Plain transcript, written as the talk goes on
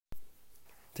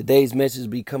Today's message will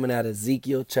be coming out of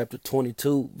Ezekiel chapter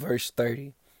 22, verse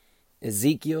 30.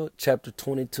 Ezekiel chapter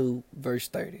 22, verse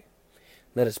 30.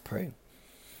 Let us pray.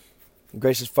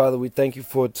 Gracious Father, we thank you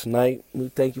for tonight. We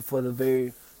thank you for the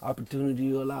very opportunity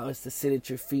you allow us to sit at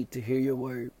your feet to hear your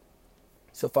word.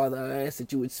 So, Father, I ask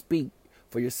that you would speak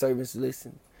for your servants to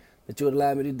listen, that you would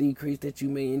allow me to decrease, that you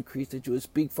may increase, that you would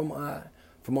speak from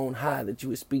on high, that you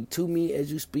would speak to me as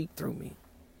you speak through me.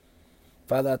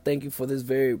 Father, I thank you for this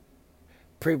very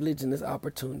privilege and this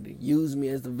opportunity. Use me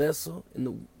as the vessel and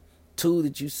the tool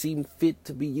that you seem fit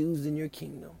to be used in your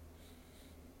kingdom.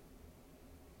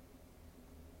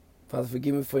 Father,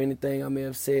 forgive me for anything I may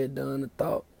have said, done, or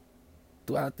thought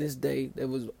throughout this day that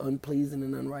was unpleasing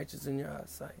and unrighteous in your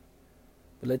eyesight.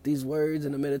 But let these words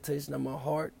and the meditation of my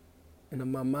heart and of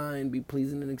my mind be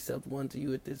pleasing and acceptable unto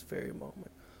you at this very moment.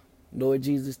 Lord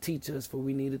Jesus, teach us, for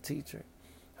we need a teacher.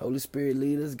 Holy Spirit,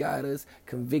 lead us, guide us,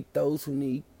 convict those who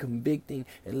need convicting,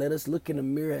 and let us look in the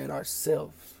mirror at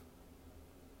ourselves.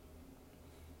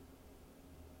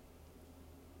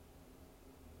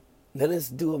 Let us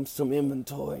do some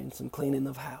inventory and some cleaning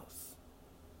of house.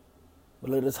 But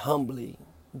let us humbly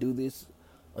do this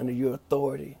under your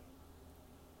authority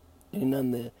and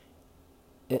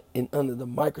under the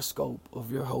microscope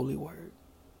of your holy word.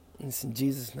 And it's in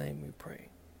Jesus' name we pray.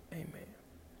 Amen.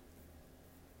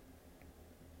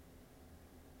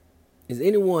 Is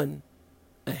anyone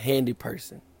a handy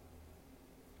person?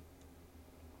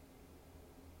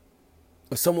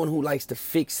 Or someone who likes to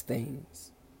fix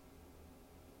things?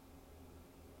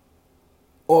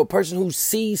 Or a person who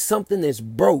sees something that's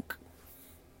broke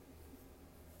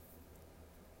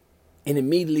and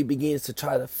immediately begins to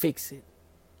try to fix it,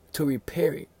 to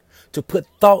repair it, to put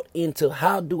thought into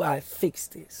how do I fix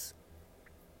this?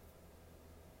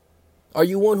 Are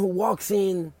you one who walks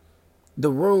in the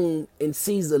room and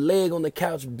sees the leg on the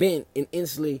couch bent and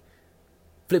instantly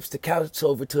flips the couch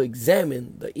over to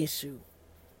examine the issue?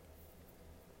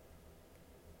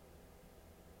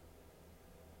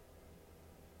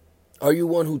 Are you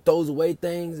one who throws away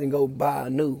things and go buy a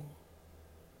new?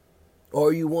 Or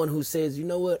are you one who says, you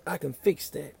know what, I can fix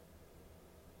that?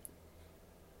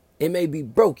 It may be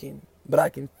broken, but I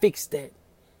can fix that.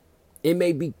 It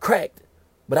may be cracked,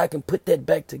 but I can put that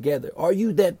back together. Are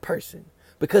you that person?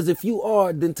 Because if you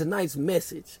are, then tonight's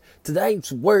message,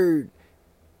 tonight's word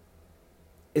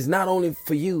is not only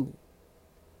for you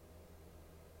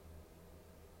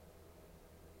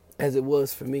as it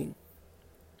was for me.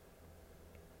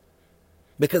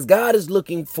 Because God is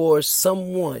looking for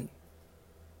someone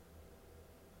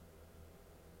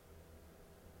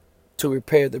to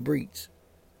repair the breach.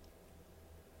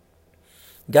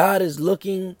 God is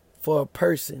looking for a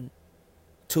person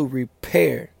to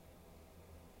repair,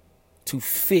 to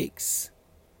fix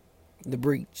the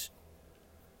breach.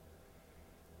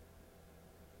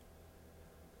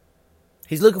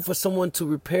 He's looking for someone to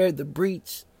repair the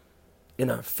breach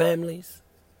in our families,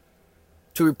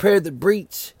 to repair the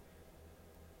breach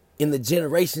in the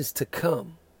generations to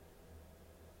come.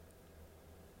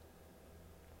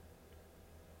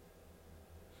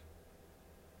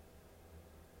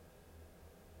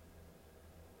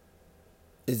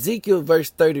 Ezekiel verse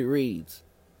 30 reads,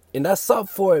 "And I sought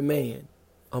for a man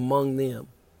among them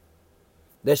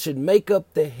that should make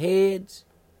up the hedge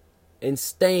and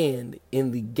stand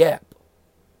in the gap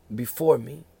before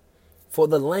me for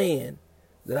the land,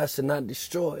 that I should not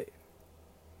destroy it.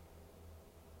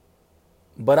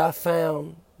 But I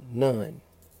found none."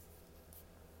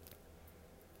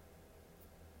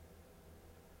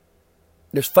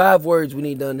 There's 5 words we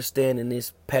need to understand in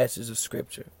this passage of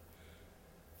scripture: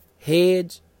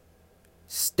 hedge,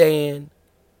 stand,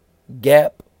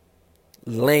 gap,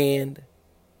 land,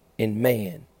 and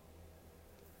man.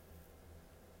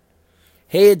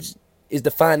 Hedge is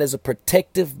defined as a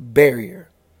protective barrier.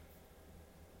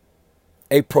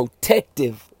 A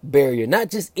protective barrier, not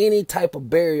just any type of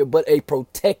barrier, but a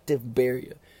protective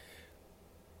barrier.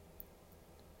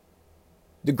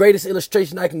 The greatest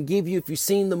illustration I can give you, if you've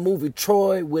seen the movie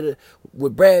Troy with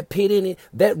Brad Pitt in it,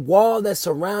 that wall that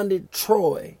surrounded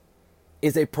Troy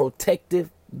is a protective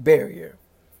barrier.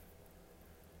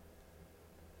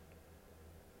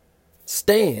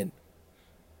 Stand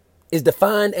is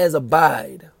defined as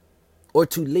abide or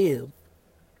to live.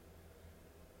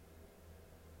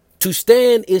 To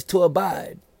stand is to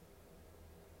abide.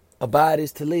 Abide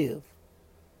is to live.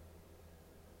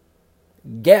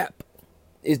 Gap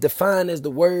is defined as the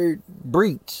word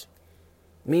breach.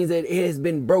 It means that it has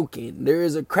been broken. There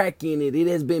is a crack in it. It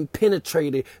has been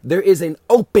penetrated. There is an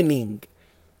opening.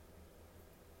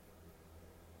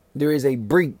 There is a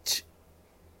breach.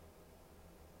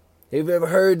 Have you ever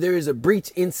heard there is a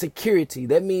breach in security?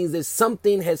 That means that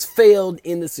something has failed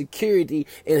in the security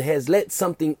and has let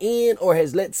something in or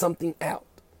has let something out.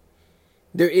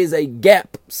 There is a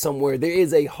gap somewhere. There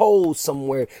is a hole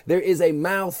somewhere. There is a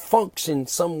malfunction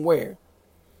somewhere.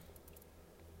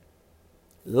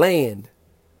 Land.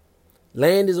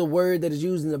 Land is a word that is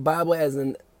used in the Bible as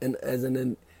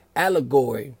an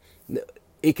allegory.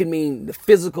 It can mean the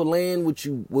physical land which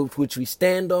we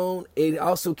stand on. It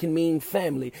also can mean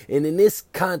family. And in this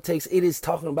context, it is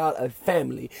talking about a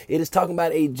family. It is talking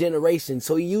about a generation.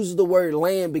 So he uses the word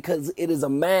land because it is a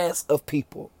mass of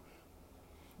people.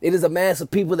 It is a mass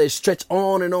of people that stretch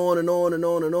on and on and on and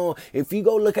on and on. If you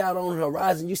go look out on the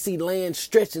horizon, you see land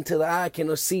stretch until the eye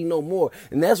cannot see no more.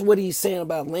 And that's what he's saying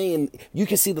about land. You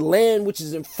can see the land which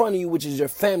is in front of you, which is your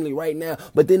family right now.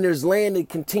 But then there's land that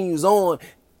continues on,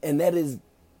 and that is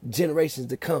generations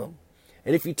to come.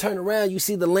 And if you turn around, you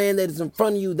see the land that is in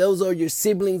front of you. Those are your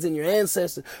siblings and your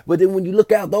ancestors. But then when you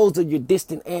look out, those are your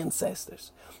distant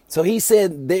ancestors. So he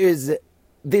said there is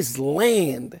this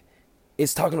land.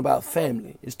 It's talking about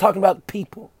family. It's talking about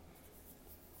people.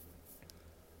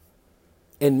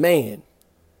 And man.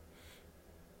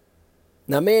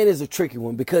 Now, man is a tricky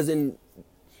one because in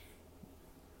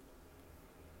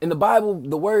the Bible,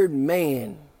 the word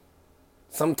man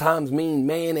sometimes mean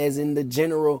man as in the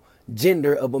general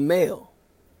gender of a male.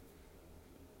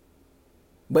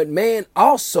 But man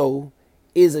also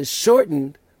is a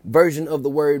shortened version of the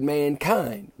word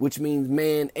mankind, which means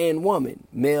man and woman,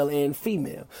 male and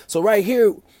female. So right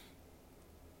here,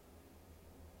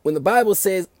 when the Bible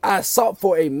says, I sought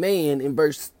for a man in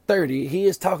verse 30, he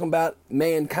is talking about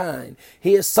mankind.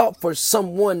 He has sought for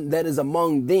someone that is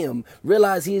among them.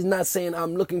 Realize he is not saying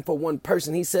I'm looking for one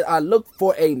person. He said, I look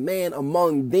for a man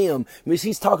among them, which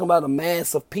he's talking about a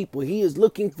mass of people. He is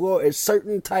looking for a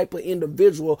certain type of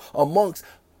individual amongst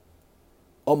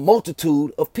a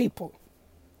multitude of people.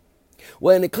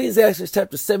 Well, in Ecclesiastes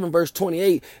chapter 7, verse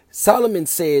 28, Solomon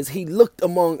says he looked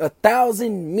among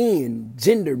 1,000 men,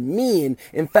 gender men,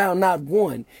 and found not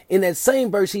one. In that same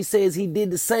verse, he says he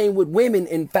did the same with women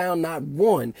and found not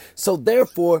one. So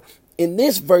therefore, in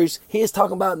this verse, he is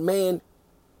talking about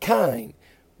mankind.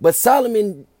 But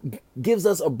Solomon gives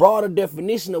us a broader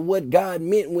definition of what God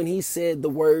meant when he said the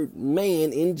word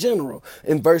man in general.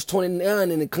 In verse 29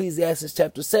 in Ecclesiastes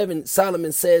chapter 7,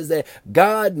 Solomon says that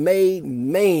God made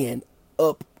man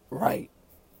upright.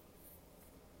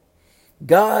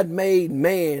 God made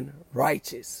man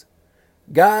righteous.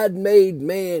 God made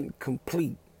man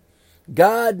complete.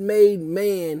 God made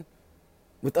man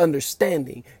with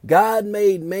understanding. God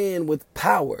made man with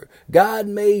power. God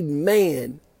made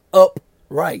man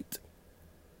upright.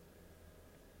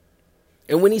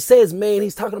 And when he says man,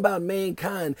 he's talking about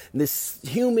mankind, this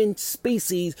human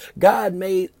species God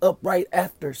made upright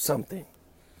after something.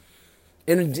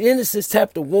 And in Genesis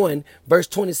chapter 1, verse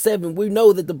 27, we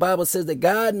know that the Bible says that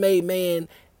God made man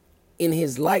in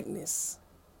his likeness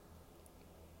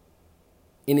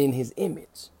and in his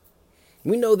image.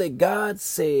 We know that God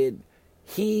said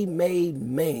he made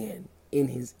man in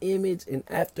his image and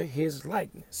after his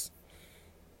likeness.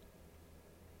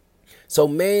 So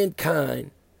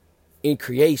mankind in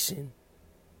creation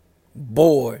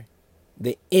bore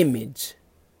the image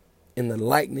and the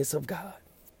likeness of God.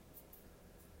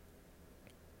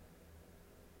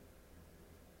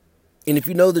 And if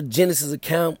you know the Genesis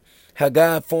account, how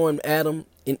God formed Adam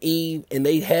and Eve, and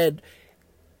they had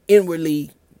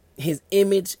inwardly his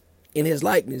image and his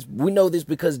likeness. We know this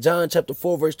because John chapter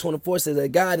 4, verse 24 says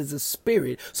that God is a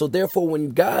spirit. So therefore, when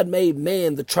God made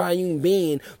man, the triune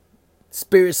being,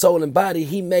 spirit, soul, and body,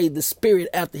 he made the spirit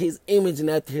after his image and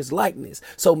after his likeness.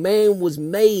 So man was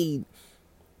made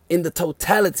in the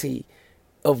totality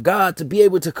of God to be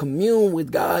able to commune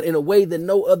with God in a way that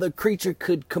no other creature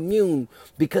could commune,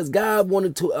 because God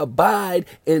wanted to abide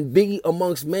and be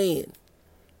amongst man.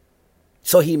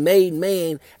 So he made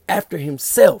man after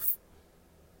himself.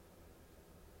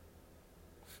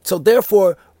 So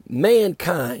therefore,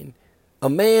 mankind, a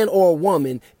man or a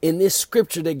woman in this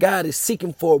scripture that God is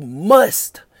seeking for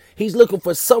he's looking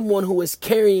for someone who is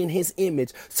carrying his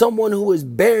image, someone who is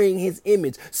bearing his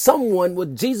image, someone,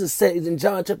 what Jesus says in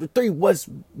John chapter 3, was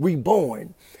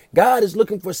reborn. God is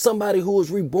looking for somebody who is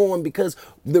reborn because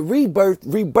the rebirth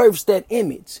rebirths that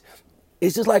image.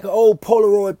 It's just like an old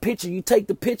Polaroid picture. You take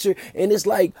the picture and it's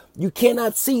like you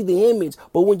cannot see the image,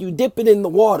 but when you dip it in the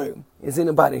water, is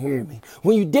anybody hearing me?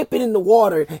 When you dip it in the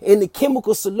water in the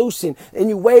chemical solution and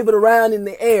you wave it around in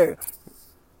the air,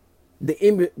 the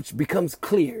image becomes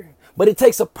clear. But it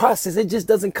takes a process. It just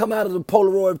doesn't come out of the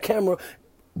Polaroid camera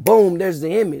Boom, there's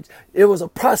the image. There was a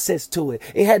process to it.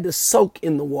 It had to soak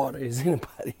in the water. Is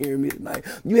anybody hearing me tonight?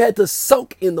 You had to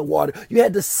soak in the water. You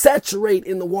had to saturate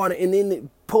in the water, and then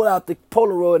pull out the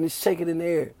Polaroid and shake it in the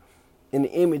air, and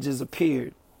the images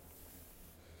appeared.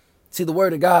 See, the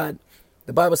word of God,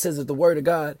 the Bible says that the word of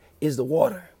God is the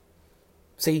water.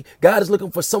 See, God is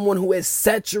looking for someone who has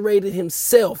saturated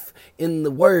himself in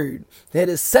the word, that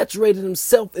has saturated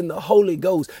himself in the Holy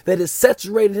Ghost, that has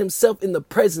saturated himself in the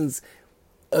presence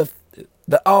of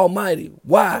the Almighty.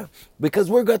 Why? Because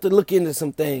we're going to look into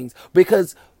some things.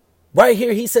 Because right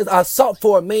here, he says, I sought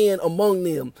for a man among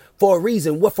them for a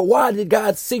reason. Well, for why did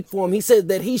God seek for him? He said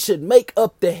that he should make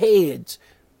up the hedge.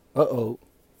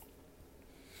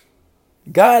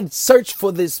 God searched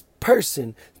for this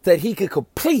person that he could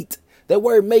complete. That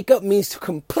word make up means to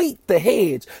complete the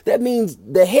hedge. That means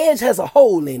the hedge has a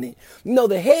hole in it. You know,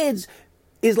 the hedge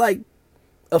is like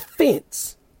a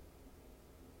fence.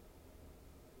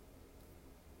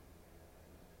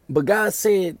 But God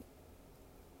said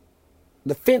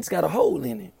the fence got a hole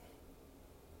in it.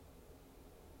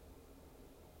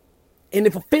 And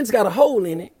if a fence got a hole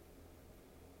in it,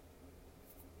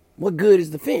 what good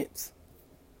is the fence?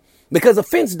 Because a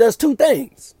fence does two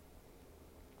things.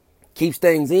 Keeps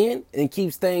things in and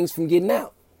keeps things from getting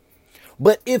out.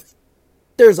 But if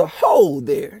there's a hole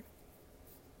there,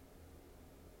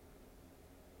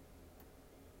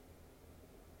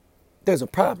 there's a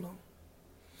problem.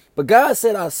 But God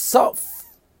said, I sought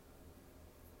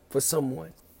for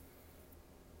someone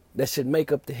that should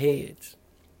make up the hedge.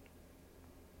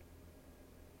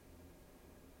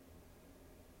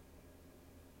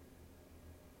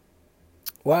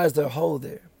 Why is there a hole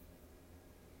there?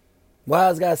 Why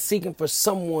is God seeking for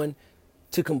someone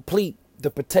to complete the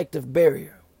protective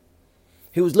barrier?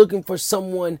 He was looking for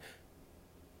someone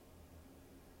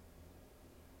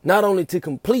not only to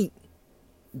complete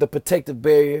the protective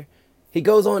barrier, he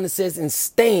goes on and says, and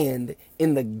stand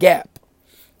in the gap.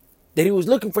 That he was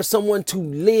looking for someone to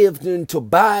live and to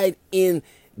abide in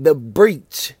the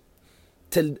breach,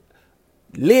 to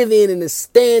live in and to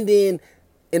stand in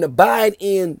and abide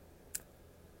in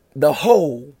the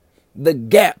hole, the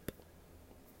gap.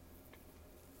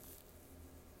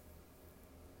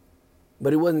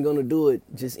 But he wasn't going to do it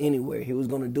just anywhere. He was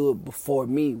going to do it before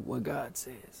me, what God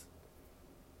says.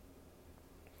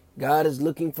 God is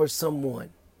looking for someone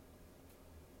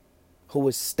who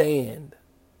will stand,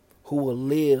 who will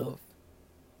live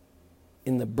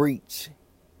in the breach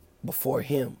before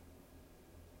him.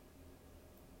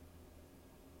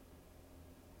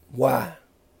 Why?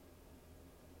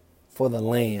 For the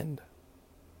land.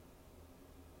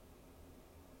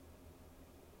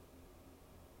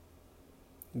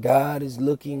 God is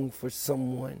looking for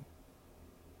someone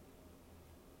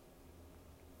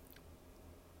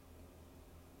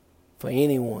for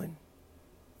anyone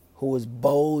who is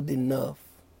bold enough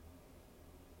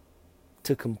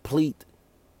to complete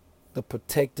the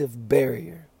protective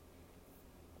barrier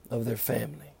of their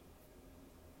family.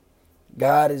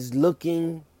 God is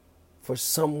looking for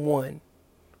someone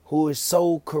who is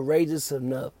so courageous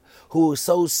enough, who is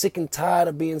so sick and tired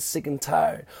of being sick and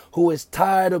tired, who is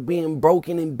tired of being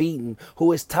broken and beaten,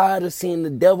 who is tired of seeing the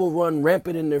devil run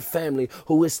rampant in their family,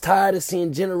 who is tired of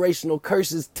seeing generational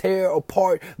curses tear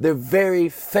apart their very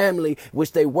family,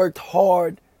 which they worked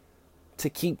hard to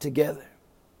keep together.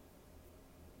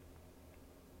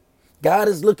 God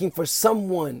is looking for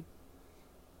someone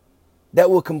that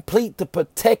will complete the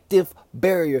protective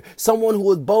barrier. Someone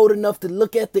who is bold enough to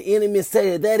look at the enemy and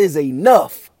say that is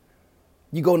enough.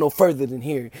 You go no further than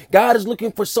here. God is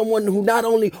looking for someone who not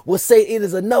only will say it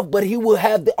is enough, but he will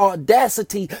have the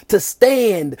audacity to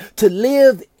stand, to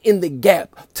live in the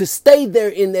gap, to stay there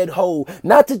in that hole,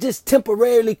 not to just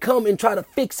temporarily come and try to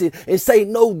fix it and say,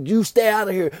 no, you stay out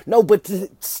of here. No, but to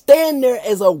stand there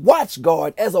as a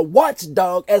watchguard, as a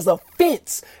watchdog, as a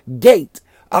fence gate.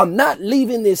 I'm not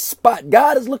leaving this spot.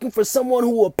 God is looking for someone who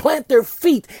will plant their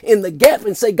feet in the gap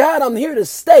and say, God, I'm here to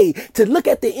stay, to look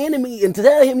at the enemy and to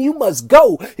tell him you must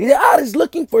go. God is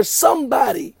looking for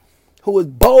somebody who is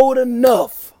bold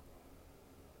enough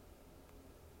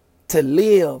to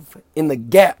live in the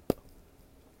gap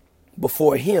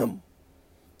before him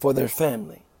for their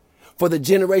family, for the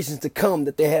generations to come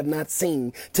that they have not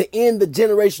seen, to end the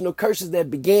generational curses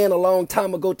that began a long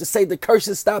time ago, to say the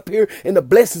curses stop here and the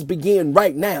blessings begin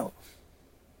right now.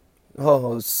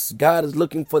 Oh, God is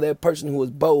looking for that person who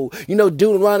is bold. You know,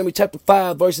 Deuteronomy chapter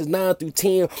 5, verses 9 through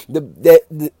 10,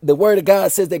 the word of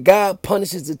God says that God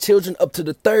punishes the children up to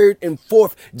the third and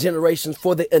fourth generations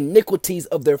for the iniquities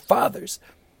of their fathers.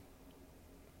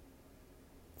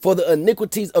 For the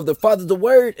iniquities of the fathers. The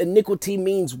word iniquity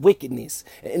means wickedness.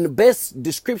 And the best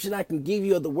description I can give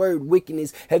you of the word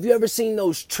wickedness, have you ever seen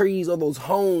those trees or those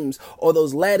homes or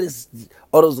those lattice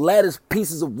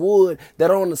pieces of wood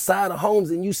that are on the side of homes,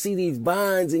 and you see these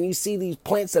vines and you see these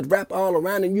plants that wrap all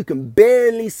around, and you can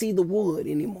barely see the wood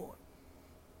anymore?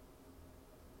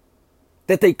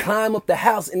 That they climb up the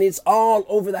house and it's all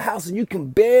over the house and you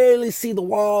can barely see the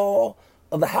wall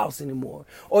of the house anymore.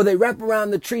 Or they wrap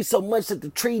around the tree so much that the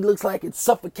tree looks like it's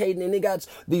suffocating, and they got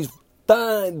these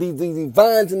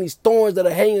vines and these thorns that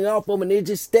are hanging off them, and they're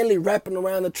just steadily wrapping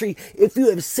around the tree. If you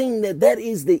have seen that, that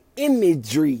is the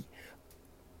imagery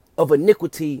of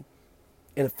iniquity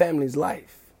in a family's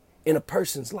life, in a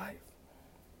person's life.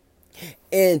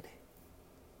 And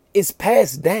it's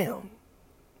passed down.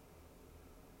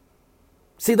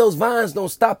 See, those vines don't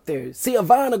stop there. See, a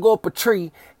vine will go up a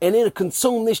tree and it'll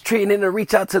consume this tree, and then it'll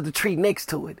reach out to the tree next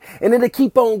to it. And it'll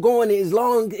keep on going. As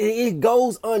long as it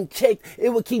goes unchecked, it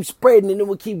will keep spreading and it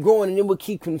will keep growing and it will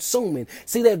keep consuming.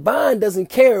 See, that vine doesn't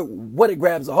care what it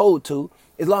grabs a hold to,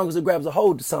 as long as it grabs a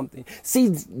hold to something. See,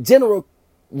 generational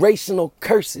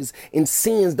curses and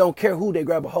sins don't care who they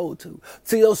grab a hold to.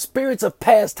 See, those spirits of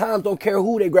past times don't care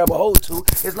who they grab a hold to,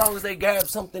 as long as they grab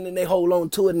something and they hold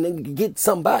on to it and they get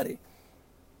somebody.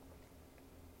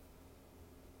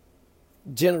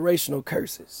 Generational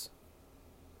curses.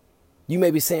 You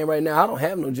may be saying right now, I don't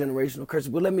have no generational curses,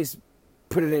 but let me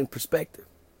put it in perspective.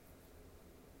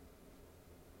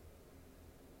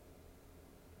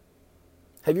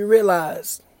 Have you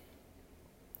realized,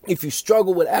 if you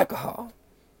struggle with alcohol,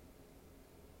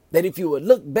 that if you would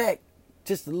look back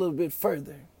just a little bit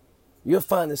further, you'll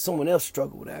find that someone else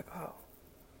struggled with alcohol?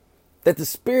 That the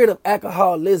spirit of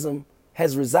alcoholism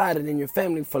has resided in your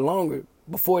family for longer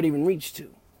before it even reached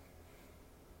you.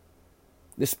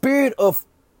 The spirit of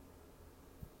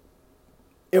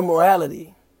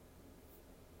immorality,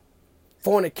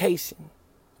 fornication,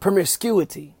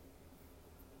 promiscuity,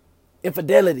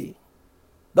 infidelity,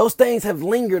 those things have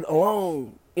lingered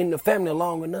along in the family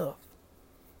long enough.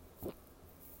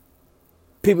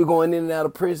 People going in and out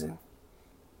of prison.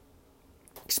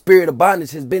 Spirit of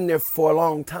bondage has been there for a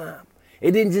long time.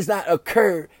 It didn't just not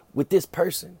occur with this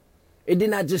person. It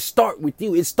did not just start with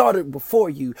you. It started before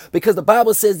you, because the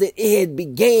Bible says that it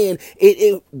began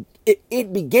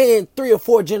 3 or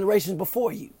 4 generations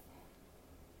before you.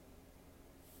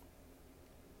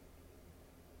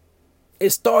 It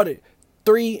started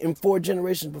 3 and 4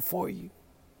 generations before you.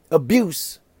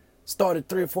 Abuse started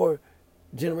 3 or 4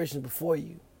 generations before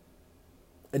you.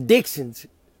 Addictions,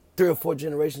 3 or 4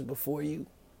 generations before you.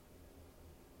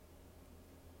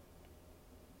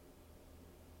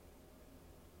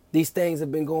 These things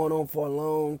have been going on for a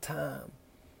long time,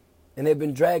 and they've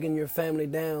been dragging your family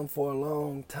down for a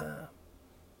long time.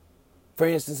 For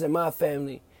instance, in my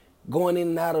family, going in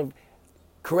and out of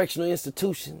correctional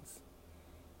institutions.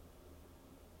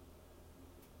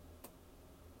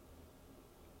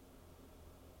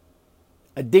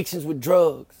 Addictions with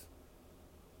drugs.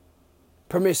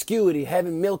 Promiscuity,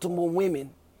 having multiple women,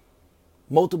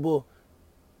 multiple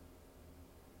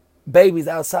babies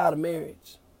outside of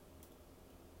marriage.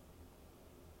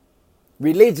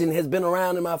 Religion has been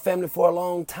around in my family for a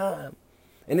long time,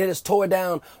 and it has tore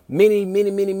down many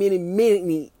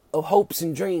of hopes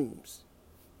and dreams.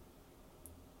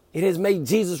 It has made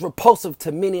Jesus repulsive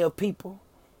to many of people.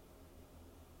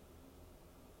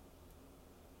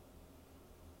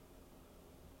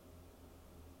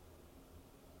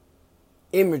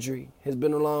 Imagery has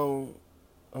been around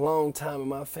a long time in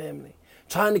my family.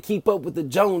 Trying to keep up with the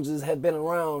Joneses have been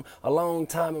around a long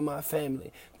time in my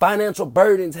family. Financial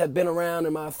burdens have been around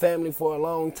in my family for a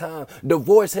long time.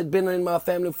 Divorce has been in my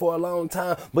family for a long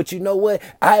time. But you know what?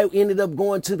 I ended up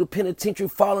going to the penitentiary,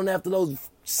 following after those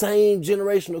same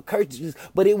generational curses.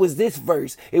 But it was this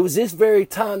verse. It was this very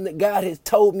time that God has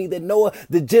told me that, Noah,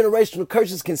 the generational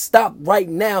curses can stop right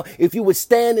now if you would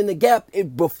stand in the gap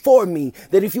before me.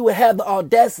 That if you would have the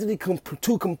audacity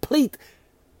to complete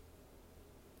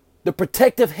the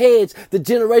protective hedge, the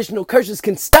generational curses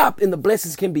can stop and the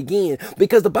blessings can begin.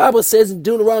 Because the Bible says in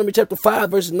Deuteronomy chapter 5,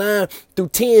 verses 9 through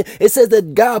 10, it says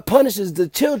that God punishes the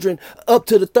children up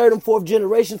to the 3rd and 4th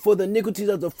generation for the iniquities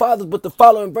of the fathers. But the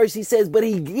following verse, he says, but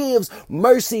he gives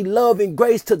mercy, love, and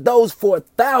grace to those for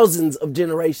thousands of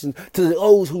generations, to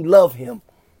those who love him.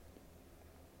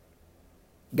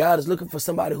 God is looking for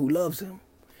somebody who loves him.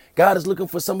 God is looking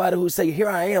for somebody who say, here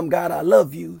I am, God, I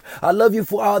love you. I love you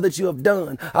for all that you have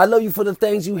done. I love you for the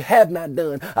things you have not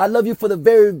done. I love you for the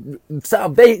very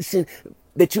salvation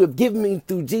that you have given me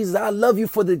through Jesus. I love you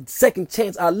for the second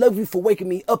chance. I love you for waking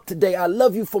me up today. I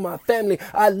love you for my family.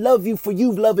 I love you for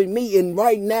you loving me. And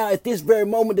right now, at this very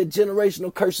moment, the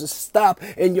generational curses stop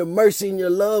and your mercy and your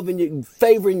love and your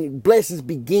favor and your blessings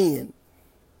begin.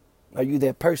 Are you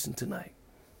that person tonight?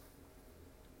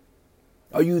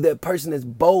 Are you that person that's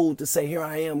bold to say, here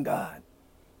I am, God.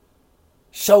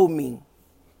 Show me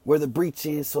where the breach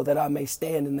is so that I may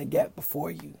stand in the gap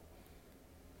before you.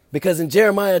 Because in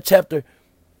Jeremiah chapter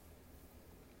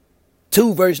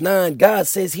 2 verse 9, God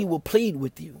says he will plead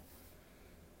with you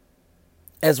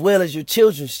as well as your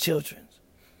children's children.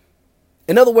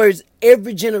 In other words,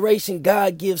 every generation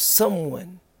God gives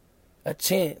someone a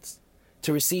chance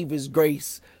to receive his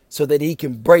grace so that he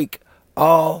can break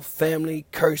all family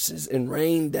curses and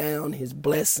rain down his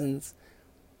blessings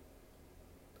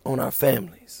on our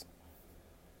families.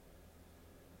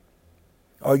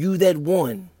 Are you that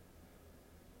one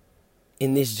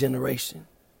in this generation?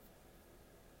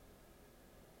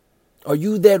 Are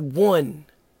you that one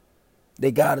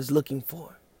that God is looking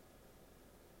for?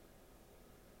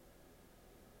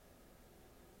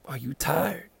 Are you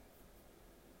tired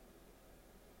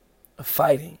of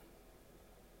fighting?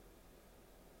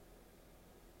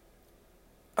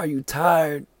 Are you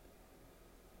tired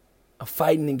of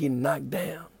fighting and getting knocked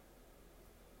down,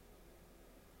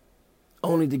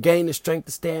 only to gain the strength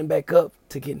to stand back up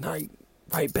to get knocked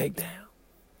right back down?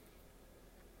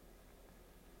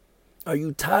 Are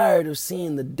you tired of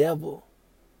seeing the devil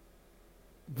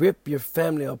rip your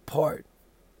family apart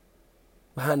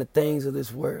behind the things of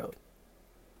this world,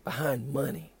 behind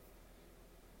money,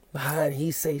 behind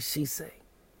he say, she say,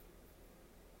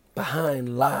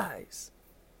 behind lies?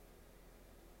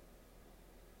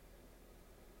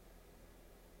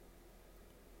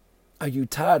 Are you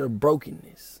tired of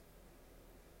brokenness?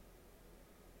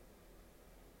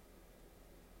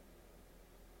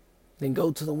 Then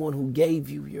go to the one who gave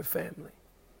you your family.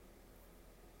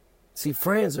 See,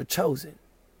 friends are chosen.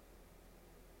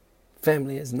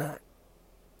 Family is not.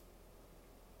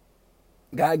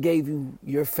 God gave you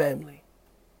your family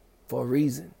for a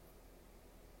reason,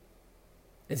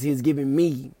 as he has given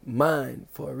me mine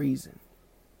for a reason.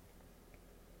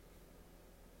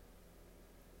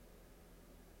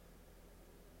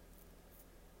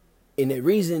 And that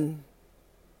reason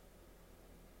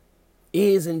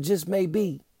is and just may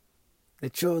be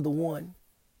that you're the one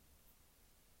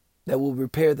that will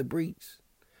repair the breach,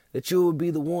 that you will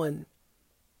be the one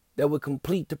that will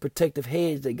complete the protective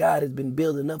hedge that God has been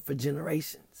building up for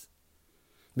generations.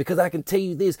 Because I can tell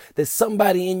you this, that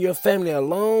somebody in your family a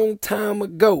long time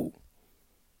ago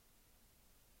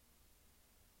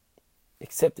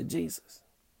accepted Jesus.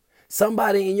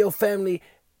 Somebody in your family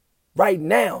right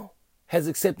now has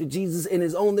accepted Jesus and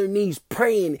is on their knees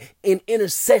praying in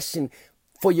intercession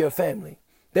for your family.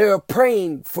 They are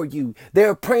praying for you. They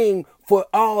are praying for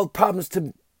all problems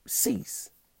to cease.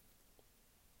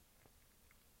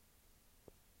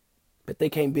 But they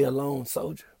can't be a lone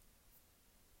soldier.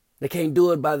 They can't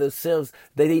do it by themselves.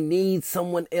 They need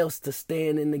someone else to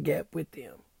stand in the gap with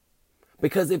them.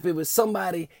 Because if it was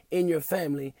somebody in your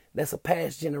family that's a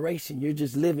past generation, you're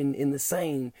just living in the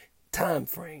same time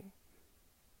frame.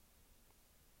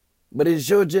 But it's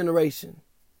your generation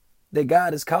that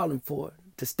God is calling for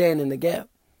to stand in the gap.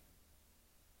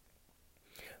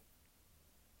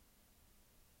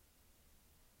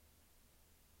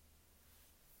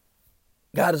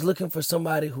 God is looking for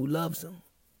somebody who loves him.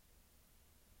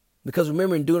 Because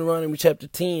remember in Deuteronomy chapter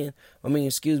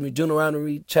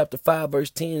 5 verse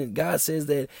 10, God says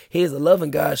that he is a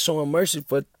loving God showing mercy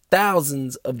for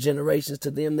thousands of generations to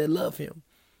them that love him.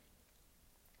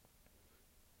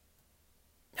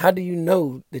 How do you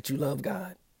know that you love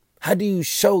God? How do you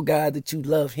show God that you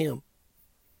love him?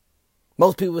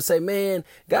 Most people say, man,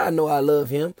 God know I love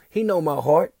him. He know my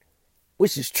heart,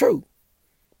 which is true.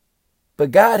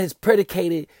 But God has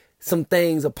predicated some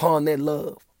things upon that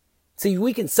love. See,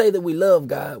 we can say that we love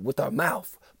God with our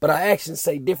mouth, but our actions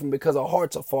say different because our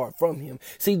hearts are far from him.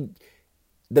 See,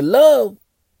 the love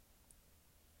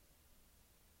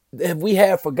that we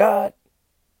have for God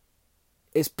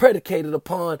is predicated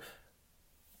upon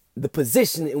the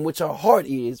position in which our heart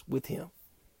is with him.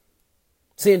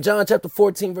 See, in John chapter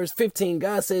 14, verse 15,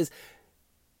 God says,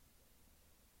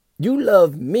 you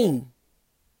love me.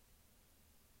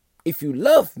 If you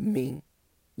love me,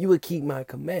 you will keep my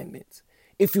commandments.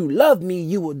 If you love me,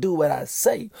 you will do what I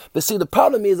say. But see, the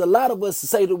problem is a lot of us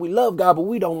say that we love God, but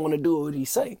we don't want to do what he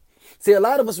say. See, a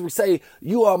lot of us will say,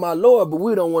 you are my Lord, but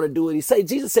we don't want to do what he say.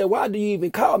 Jesus said, why do you even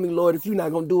call me Lord if you're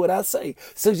not going to do what I say?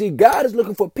 So see, God is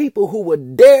looking for people who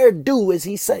would dare do as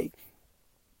he say.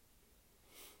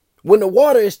 When the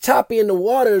water is choppy and the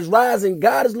water is rising,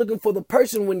 God is looking for the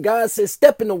person when God says,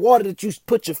 step in the water, that you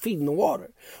put your feet in the water.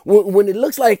 When it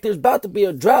looks like there's about to be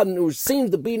a drought and there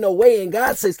seems to be no way, and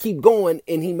God says, keep going,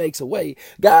 and he makes a way.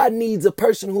 God needs a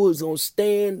person who is going to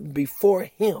stand before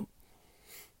him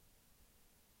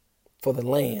for the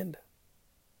land,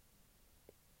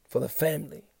 for the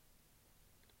family,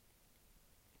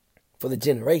 for the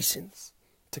generations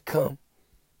to come.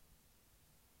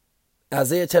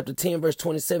 Isaiah chapter 10 verse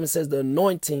 27 says the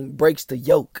anointing breaks the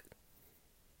yoke.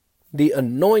 The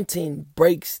anointing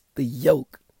breaks the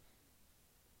yoke.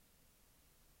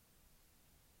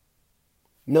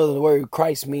 You know, the word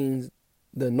Christ means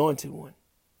the anointed one.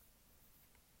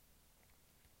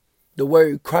 The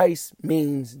word Christ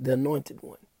means the anointed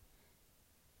one.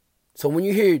 So when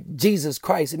you hear Jesus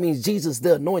Christ, it means Jesus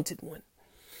the anointed one.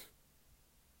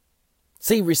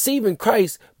 See, receiving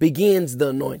Christ begins the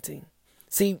anointing.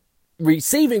 See,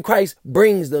 receiving Christ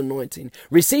brings the anointing.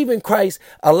 Receiving Christ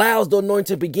allows the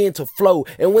anointing to begin to flow.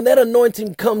 And when that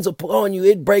anointing comes upon you,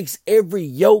 it breaks every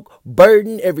yoke,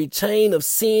 burden, every chain of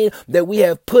sin that we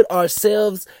have put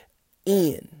ourselves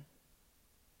in.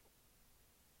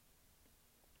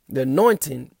 The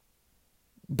anointing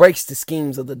breaks the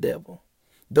schemes of the devil.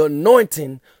 The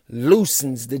anointing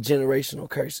loosens the generational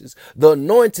curses. The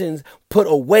anointings put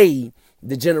away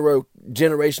the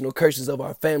generational curses of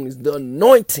our families. The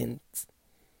anointing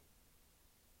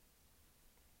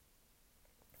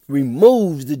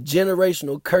removes the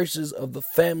generational curses of the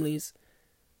families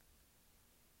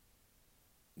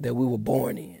that we were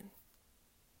born in.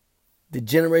 The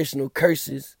generational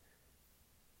curses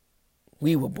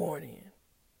we were born in.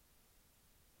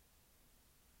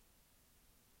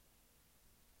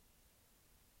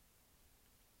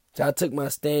 So I took my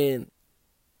stand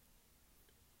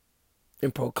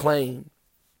and proclaimed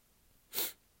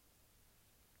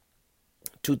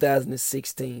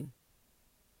 2016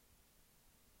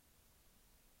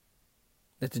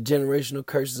 that the generational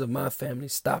curses of my family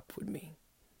stopped with me.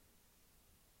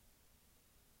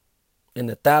 And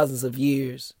the thousands of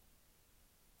years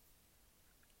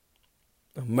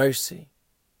of mercy,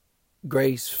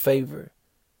 grace, favor,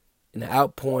 and the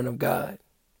outpouring of God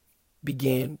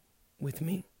began with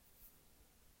me.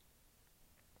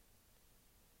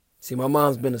 See, my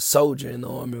mom's been a soldier in the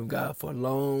army of God for a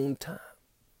long time,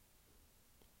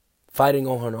 fighting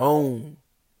on her own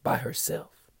by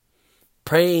herself,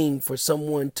 praying for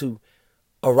someone to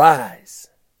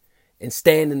arise and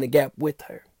stand in the gap with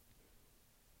her.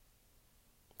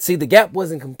 See, the gap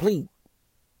wasn't complete.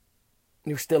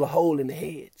 There was still a hole in the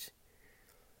hedge.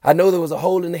 I know there was a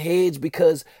hole in the hedge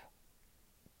because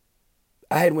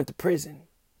I had went to prison.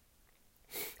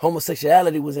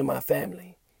 Homosexuality was in my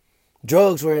family.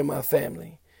 Drugs were in my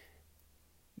family.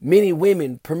 Many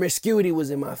women, promiscuity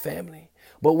was in my family.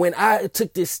 But when I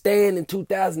took this stand in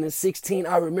 2016,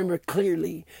 I remember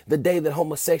clearly the day that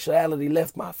homosexuality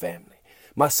left my family.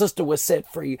 My sister was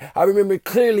set free. I remember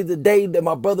clearly the day that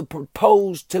my brother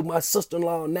proposed to my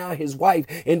sister-in-law, now his wife,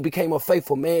 and became a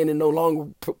faithful man and no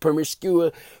longer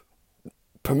promiscuous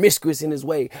in his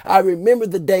way. I remember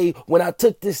the day when I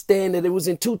took this stand, that it was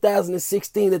in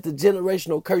 2016 that the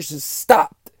generational curses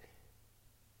stopped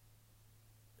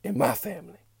in my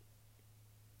family.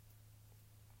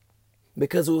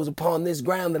 Because it was upon this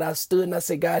ground that I stood and I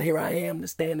said, God, here I am to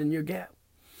stand in your gap.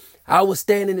 I will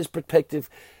stand in this protective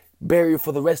barrier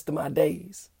for the rest of my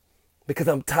days because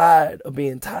I'm tired of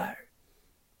being tired.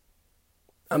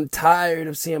 I'm tired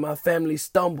of seeing my family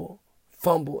stumble,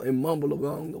 fumble, and mumble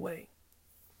along the way.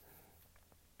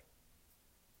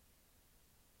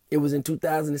 It was in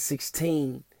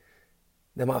 2016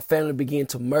 that my family began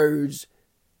to merge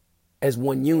as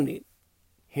one unit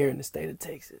here in the state of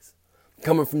Texas,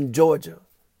 coming from Georgia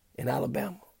and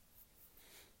Alabama.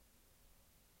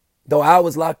 Though I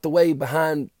was locked away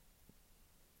behind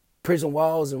prison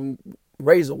walls and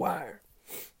razor wire,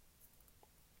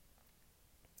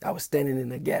 I was standing in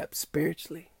the gap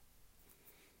spiritually.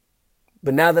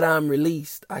 But now that I'm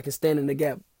released, I can stand in the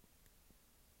gap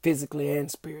physically and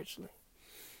spiritually.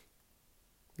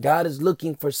 God is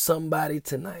looking for somebody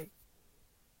tonight.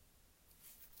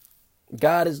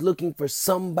 God is looking for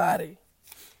somebody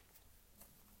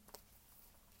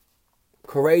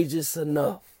courageous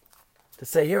enough to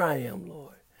say, here I am,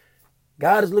 Lord.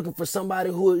 God is looking for somebody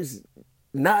who is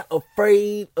not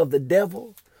afraid of the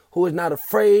devil, who is not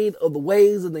afraid of the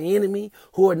ways of the enemy,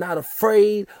 who are not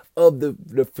afraid of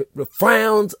the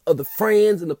frowns of the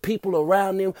friends and the people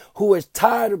around them, who is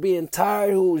tired of being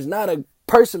tired, who is not a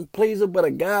person pleaser, but a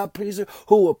God pleaser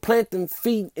who will plant them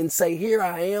feet and say, here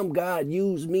I am, God,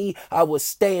 use me. I will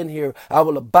stand here. I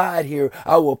will abide here.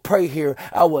 I will pray here.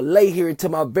 I will lay here until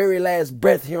my very last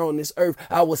breath here on this earth.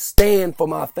 I will stand for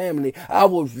my family. I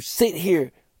will sit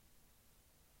here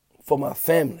for my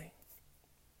family.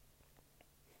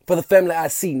 For the family I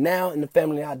see now and the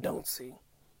family I don't see.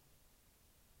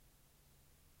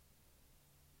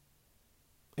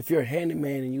 If you're a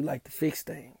handyman and you like to fix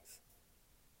things,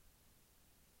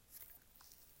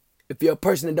 if you're a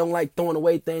person that don't like throwing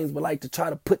away things but like to try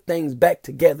to put things back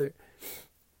together,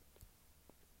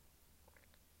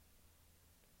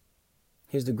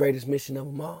 here's the greatest mission of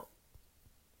them all.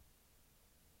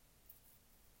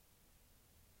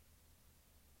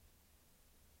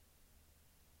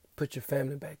 Put your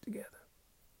family back together.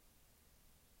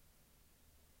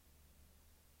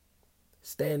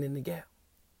 Stand in the gap.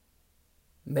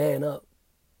 Man up.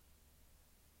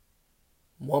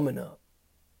 Woman up.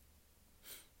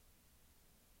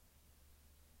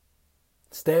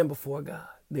 Stand before God,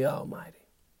 the Almighty.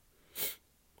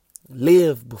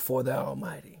 Live before the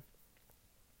Almighty.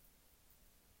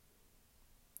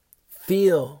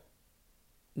 Fill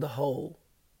the hole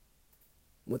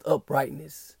with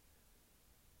uprightness.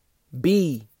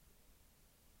 Be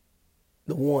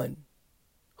the one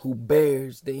who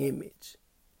bears the image.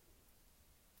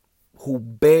 Who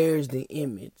bears the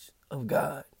image of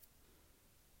God.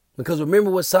 Because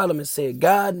remember what Solomon said,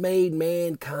 God made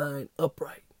mankind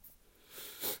upright.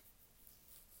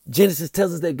 Genesis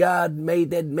tells us that God made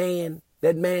that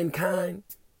mankind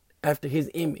after his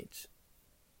image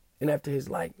and after his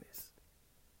likeness.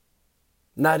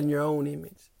 Not in your own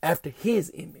image, after his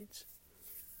image.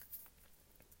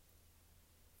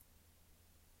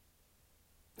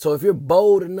 So if you're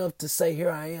bold enough to say, here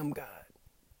I am, God,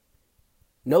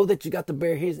 know that you got to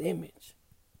bear his image.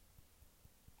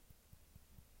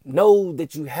 Know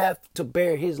that you have to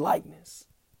bear his likeness.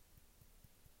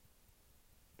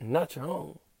 Not your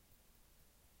own.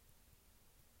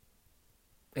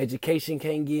 Education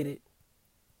can't get it.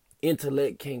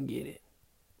 Intellect can't get it.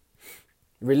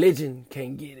 Religion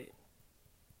can't get it.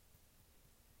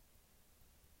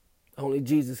 Only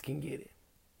Jesus can get it.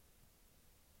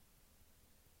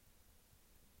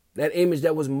 That image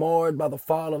that was marred by the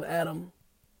fall of Adam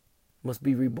must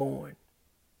be reborn,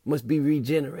 must be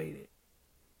regenerated.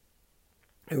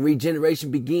 And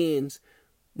regeneration begins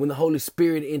when the Holy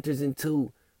Spirit enters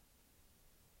into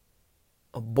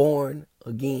a born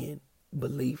again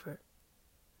believer.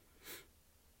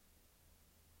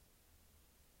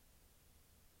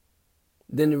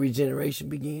 Then the regeneration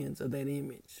begins of that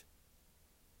image.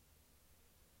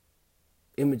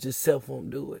 Image itself won't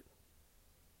do it.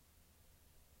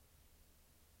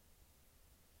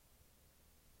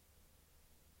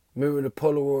 Remember the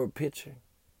Polaroid picture?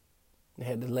 They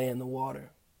had to lay in the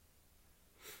water.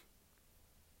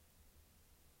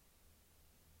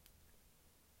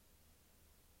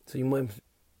 So you're going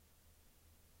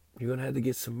to have to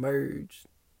get submerged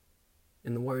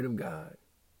in the Word of God.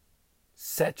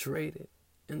 Saturated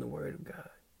in the Word of God.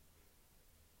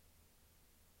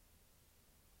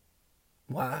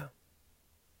 Why?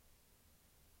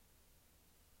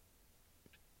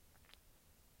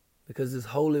 Because this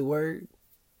holy word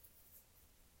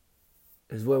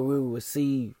is where we will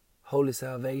receive holy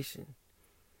salvation.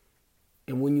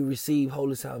 And when you receive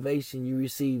holy salvation, you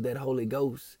receive that Holy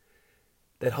Ghost,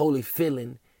 that holy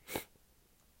filling,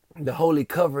 the holy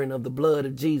covering of the blood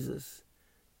of Jesus,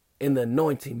 and the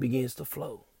anointing begins to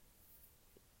flow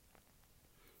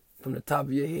from the top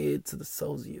of your head to the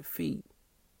soles of your feet.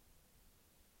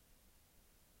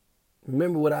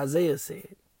 Remember what Isaiah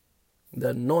said. The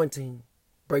anointing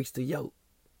breaks the yoke.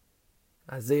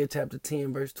 Isaiah chapter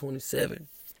 10, verse 27.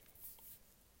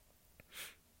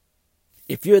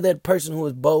 If you're that person who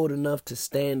is bold enough to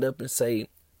stand up and say,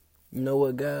 you know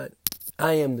what, God,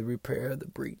 I am the repairer of the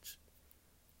breach.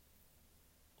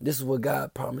 This is what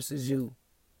God promises you.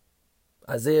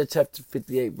 Isaiah chapter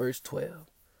 58, verse 12.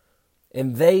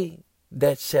 And they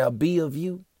that shall be of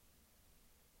you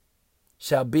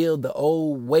shall build the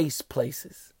old waste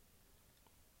places.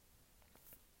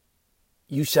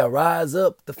 You shall rise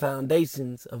up the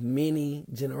foundations of many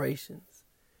generations,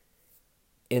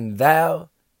 and thou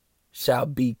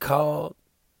shalt be called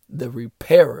the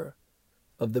repairer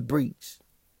of the breach,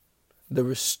 the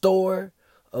restorer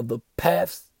of the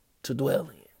paths to dwell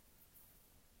in.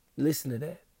 Listen to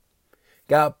that.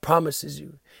 God promises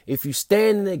you, if you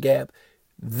stand in the gap,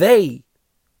 they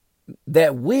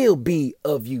that will be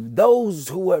of you, those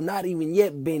who have not even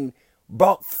yet been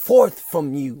brought forth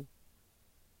from you,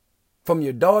 from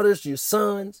your daughters, your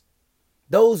sons,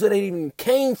 those that ain't even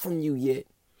came from you yet,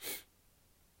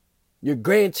 your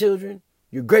grandchildren,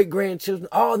 your great-grandchildren,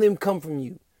 all of them come from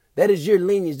you. That is your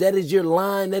lineage. That is your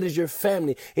line. That is your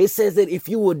family. It says that if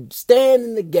you would stand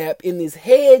in the gap, in this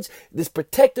hedge, this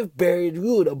protective barrier,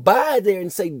 you would abide there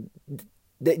and say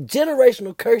that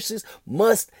generational curses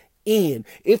must end.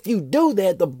 If you do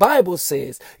that, the Bible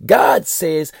says, God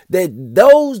says that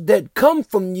those that come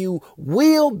from you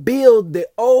will build the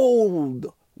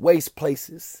old waste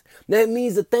places. That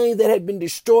means the things that had been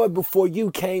destroyed before you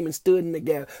came and stood in the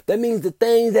gap. That means the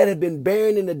things that have been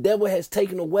barren and the devil has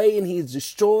taken away and he has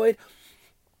destroyed,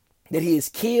 that he has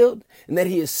killed, and that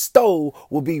he has stole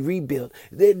will be rebuilt.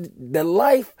 The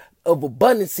life of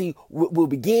abundancy will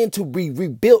begin to be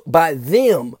rebuilt by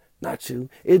them, not you.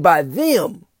 It's by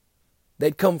them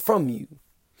that come from you.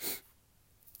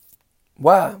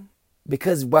 Why?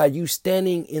 Because by you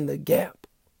standing in the gap,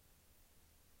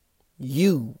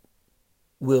 you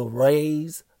will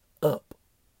raise up.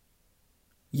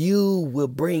 You will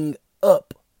bring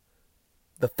up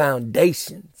the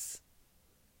foundations.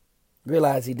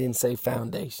 Realize he didn't say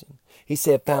foundation. He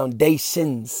said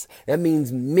foundations. That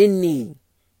means many.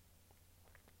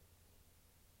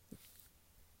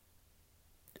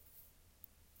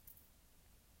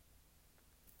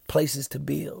 Places to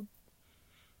build.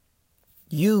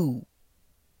 You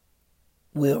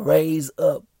will raise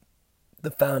up the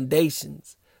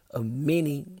foundations of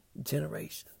many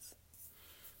generations.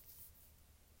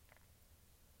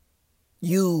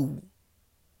 You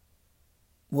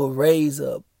will raise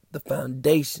up the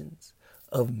foundations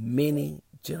of many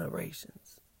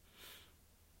generations.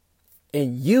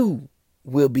 And you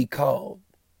will be called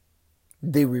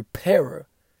the repairer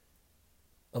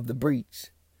of the breach,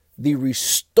 the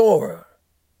restorer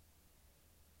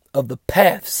of the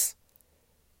paths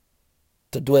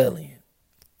to dwell in.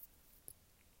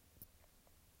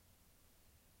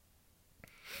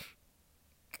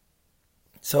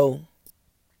 So,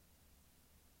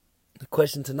 the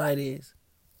question tonight is,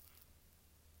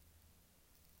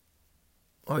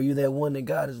 are you that one that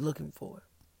God is looking for?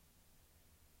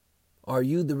 Are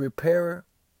you the repairer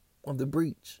of the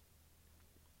breach?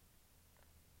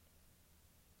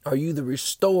 Are you the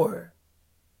restorer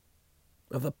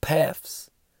of the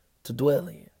paths to dwell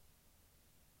in?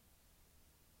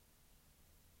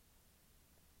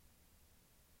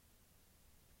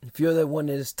 If you're that one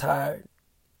that is tired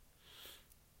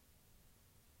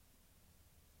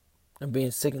of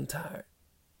being sick and tired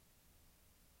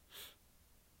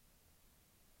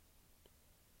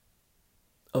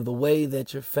of the way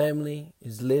that your family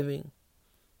is living,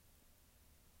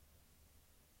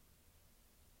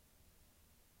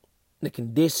 the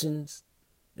conditions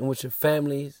in which your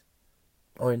families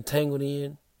are entangled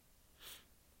in,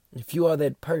 if you are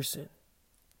that person,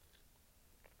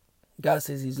 God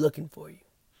says he's looking for you.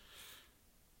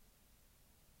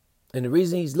 And the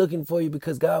reason he's looking for you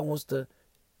because God wants to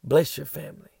bless your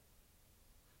family.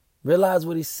 Realize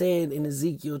what he said in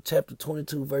Ezekiel chapter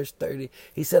 22, verse 30.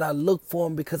 He said, I looked for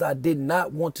him because I did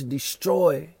not want to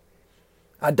destroy.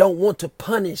 I don't want to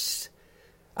punish.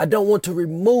 I don't want to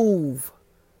remove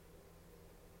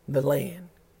the land.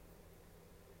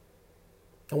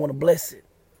 I want to bless it.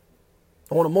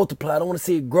 I want to multiply it. I want to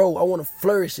see it grow. I want to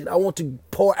flourish it. I want to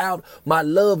pour out my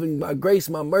love and my grace,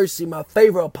 my mercy, my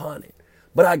favor upon it.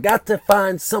 But I got to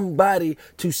find somebody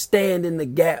to stand in the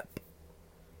gap.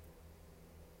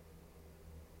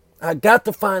 I got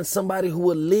to find somebody who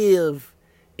will live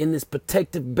in this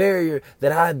protective barrier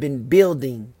that I've been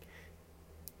building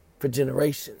for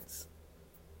generations.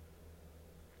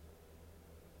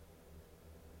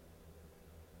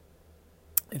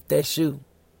 If that's you,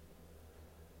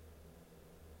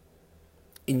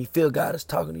 and you feel God is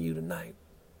talking to you tonight,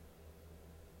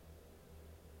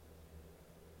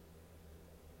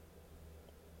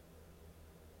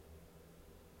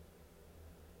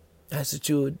 I ask that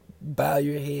you would bow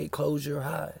your head, close your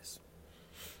eyes.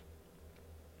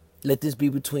 Let this be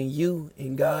between you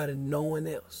and God and no one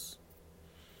else.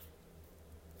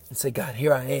 And say, God,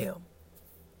 here I am.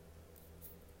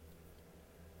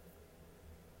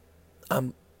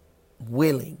 I'm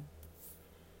willing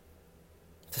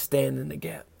to stand in the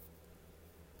gap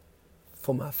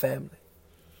for my family.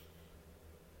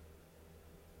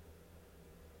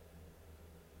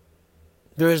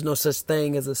 There is no such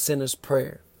thing as a sinner's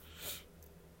prayer.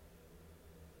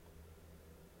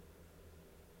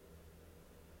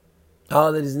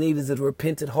 All that is needed is a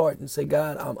repentant heart and say,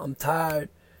 God, I'm tired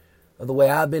of the way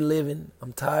I've been living.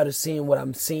 I'm tired of seeing what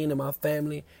I'm seeing in my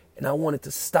family, and I want it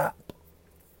to stop.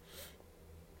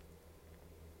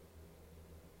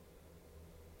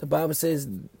 The Bible says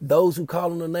those who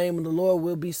call on the name of the Lord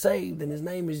will be saved, and his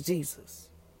name is Jesus.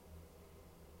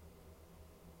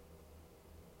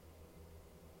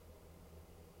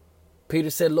 Peter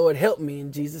said, Lord, help me,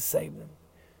 and Jesus saved him.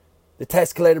 The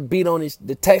tax collector beat on his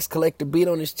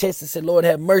chest and said, Lord,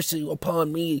 have mercy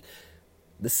upon me,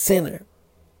 the sinner.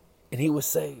 And he was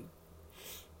saved.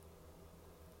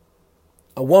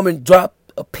 A woman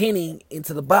dropped a penny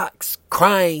into the box,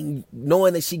 crying,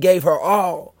 knowing that she gave her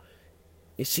all,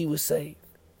 and she was saved.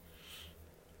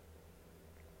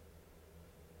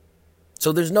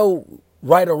 So there's no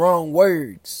right or wrong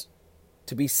words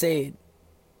to be said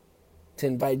to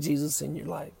invite Jesus in your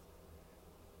life.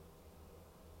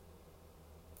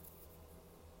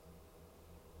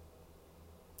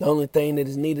 The only thing that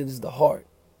is needed is the heart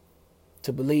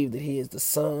to believe that he is the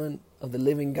Son of the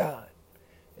living God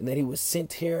and that he was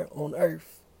sent here on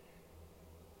earth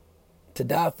to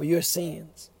die for your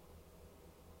sins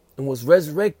and was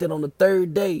resurrected on the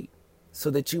third day so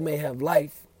that you may have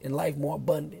life and life more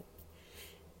abundant.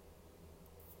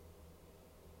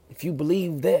 If you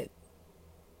believe that,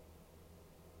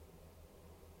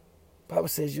 the Bible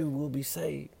says you will be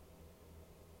saved.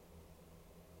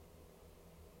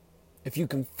 If you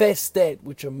confess that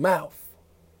with your mouth,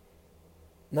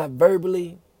 not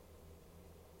verbally,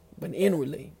 but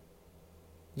inwardly,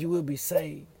 you will be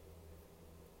saved.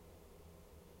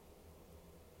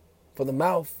 For the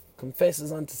mouth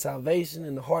confesses unto salvation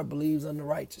and the heart believes unto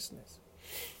righteousness.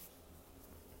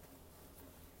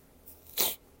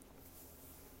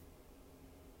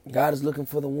 God is looking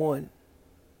for the one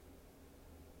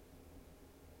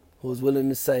who is willing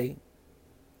to say,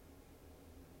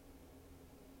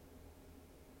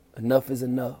 enough is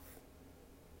enough.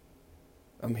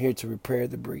 I'm here to repair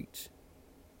the breach.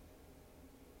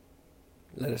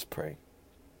 Let us pray.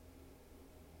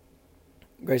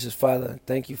 Gracious Father,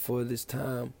 thank you for this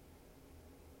time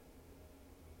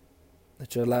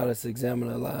that you allowed us to examine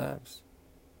our lives.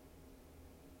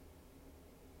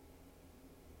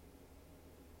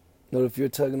 Lord, if you're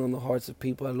tugging on the hearts of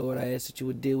people, Lord, I ask that you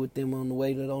would deal with them on the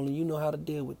way that only you know how to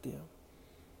deal with them.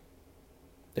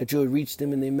 That you would reach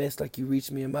them in their mess like you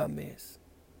reached me in my mess.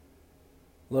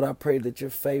 Lord, I pray that your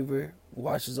favor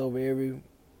washes over every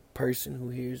person who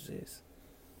hears this.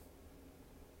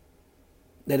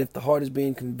 That if the heart is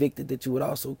being convicted, that you would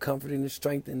also comfort and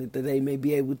strengthen it, that they may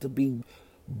be able to be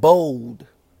bold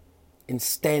in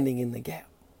standing in the gap.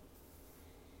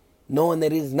 Knowing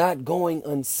that it is not going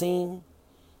unseen,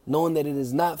 knowing that it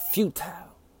is not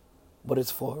futile, but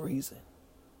it's for a reason.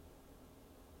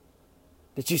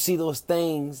 That you see those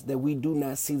things that we do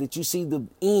not see, that you see the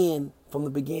end from the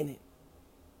beginning.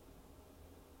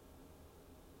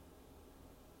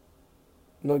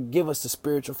 Lord, give us the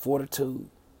spiritual fortitude.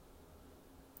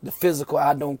 The physical,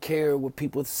 I don't care what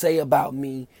people say about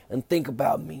me and think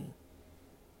about me.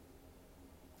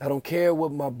 I don't care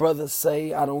what my brothers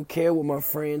say. I don't care what my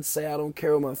friends say. I don't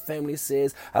care what my family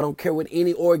says. I don't care what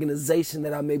any organization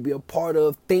that I may be a part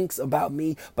of thinks about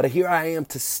me. But here I am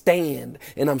to stand,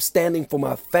 and I'm standing for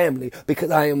my family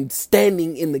because I am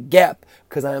standing in the gap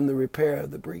because I am the repairer of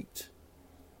the breach.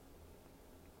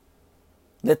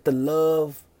 Let the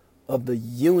love of the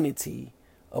unity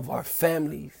of our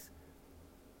families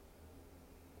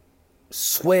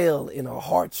swell in our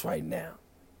hearts right now.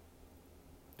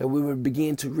 That we would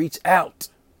begin to reach out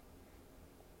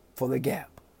for the gap.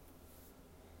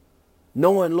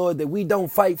 Knowing, Lord, that we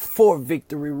don't fight for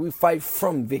victory, we fight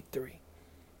from victory.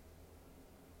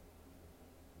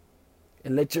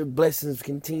 And let your blessings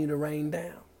continue to rain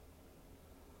down.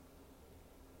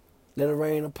 Let it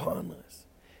rain upon us.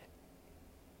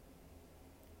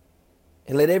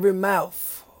 And let every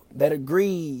mouth that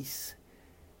agrees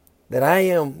that I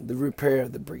am the repairer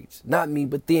of the breach, not me,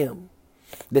 but them,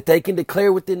 that they can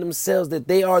declare within themselves that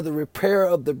they are the repairer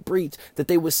of the breach, that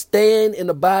they will stand and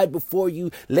abide before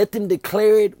you. Let them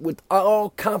declare it with all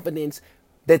confidence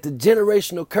that the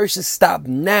generational curses stop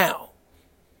now.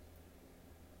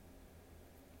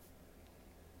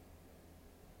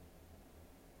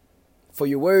 For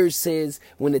your word says,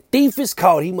 when the thief is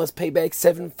caught, he must pay back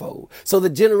sevenfold. So the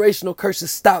generational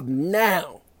curses stop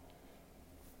now.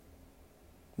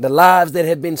 The lives that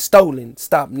have been stolen,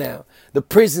 stop now. The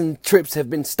prison trips have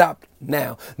been stopped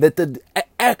now. That the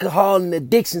alcohol and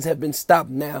addictions have been stopped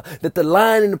now. That the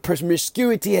lying and the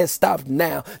promiscuity has stopped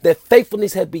now. That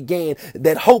faithfulness has began.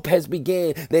 That hope has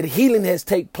began. That healing has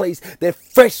taken place. That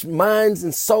fresh minds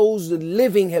and souls of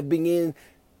living have begun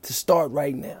to start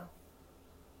right now.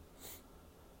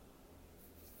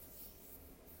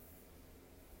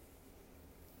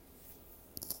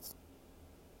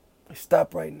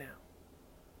 Stop right now.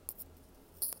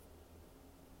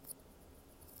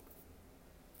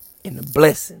 And the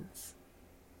blessings,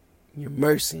 your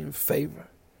mercy and favor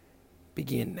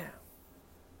begin now.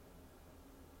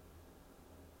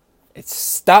 It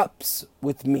stops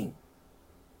with me.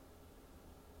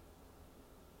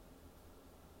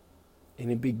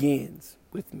 And it begins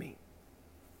with me.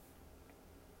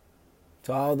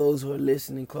 To all those who are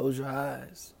listening, close your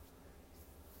eyes.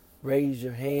 Raise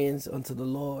your hands unto the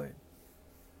Lord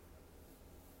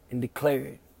and declare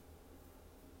it.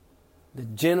 The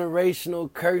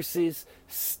generational curses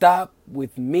stop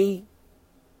with me.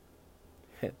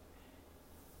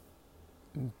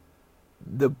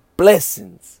 The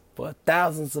blessings for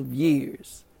thousands of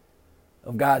years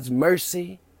of God's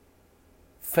mercy,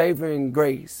 favor, and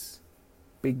grace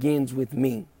begins with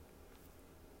me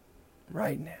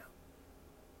right now.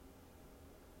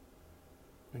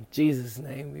 In Jesus'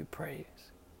 name we praise.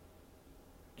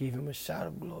 Give him a shout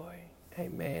of glory.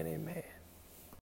 Amen, amen.